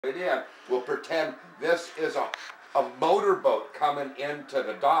it in. We'll pretend this is a motorboat coming into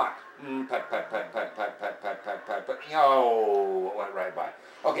the dock. Pet, pet, pet, pet, pet, pet, pet, pet, pet, pet. Oh, it went right by.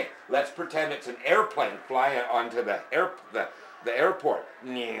 Okay, let's pretend it's an airplane flying onto the airport.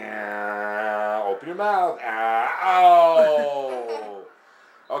 Yeah, open your mouth. Oh.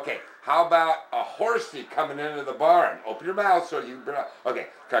 Okay, how about a horsey coming into the barn? Open your mouth so you can. Okay,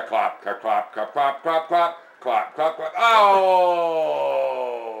 clap, clap, clap, clap, clap, clap, clap, clap, clap, clap, clap. Oh!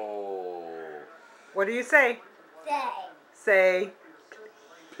 What do you say? Say.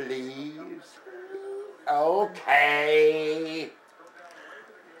 Please. Okay.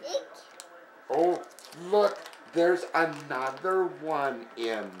 Oh, look, there's another one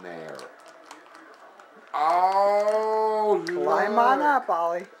in there. Oh, Climb on up,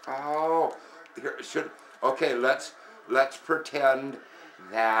 Ollie. Oh, here okay. Let's pretend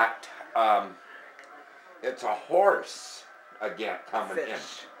that it's a horse again coming in.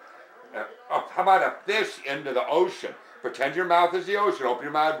 How about a fish into the ocean? Pretend your mouth is the ocean. Open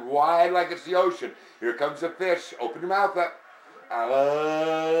your mouth wide like it's the ocean. Here comes the fish. Open your mouth up.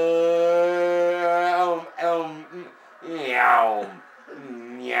 Meow,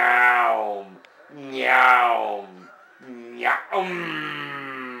 meow, meow, meow.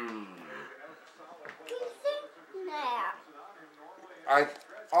 I've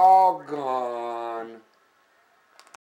all gone.